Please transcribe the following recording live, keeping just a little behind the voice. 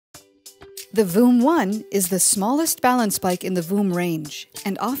The Woom 1 is the smallest balance bike in the Woom range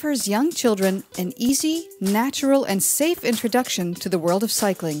and offers young children an easy, natural, and safe introduction to the world of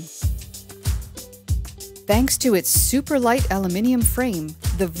cycling. Thanks to its super light aluminium frame,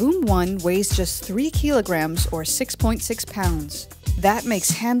 the Woom 1 weighs just 3 kilograms or 6.6 pounds. That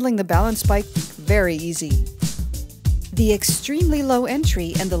makes handling the balance bike very easy. The extremely low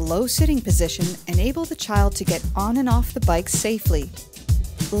entry and the low sitting position enable the child to get on and off the bike safely.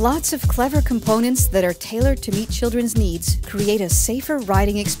 Lots of clever components that are tailored to meet children's needs create a safer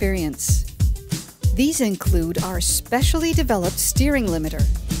riding experience. These include our specially developed steering limiter,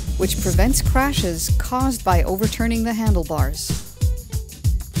 which prevents crashes caused by overturning the handlebars.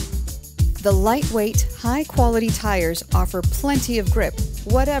 The lightweight, high-quality tires offer plenty of grip,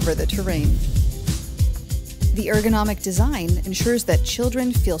 whatever the terrain. The ergonomic design ensures that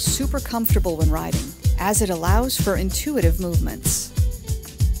children feel super comfortable when riding, as it allows for intuitive movements.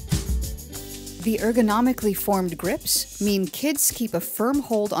 The ergonomically formed grips mean kids keep a firm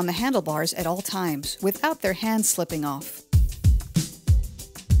hold on the handlebars at all times without their hands slipping off.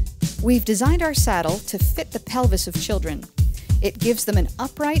 We've designed our saddle to fit the pelvis of children. It gives them an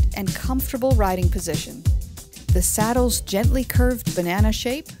upright and comfortable riding position. The saddle's gently curved banana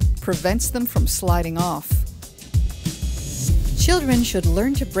shape prevents them from sliding off. Children should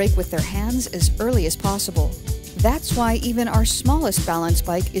learn to brake with their hands as early as possible. That's why even our smallest balance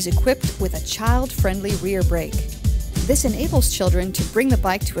bike is equipped with a child-friendly rear brake. This enables children to bring the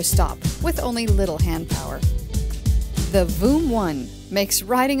bike to a stop with only little hand power. The Woom 1 makes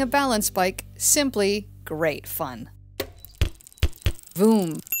riding a balance bike simply great fun.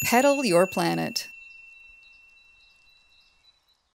 Woom, pedal your planet.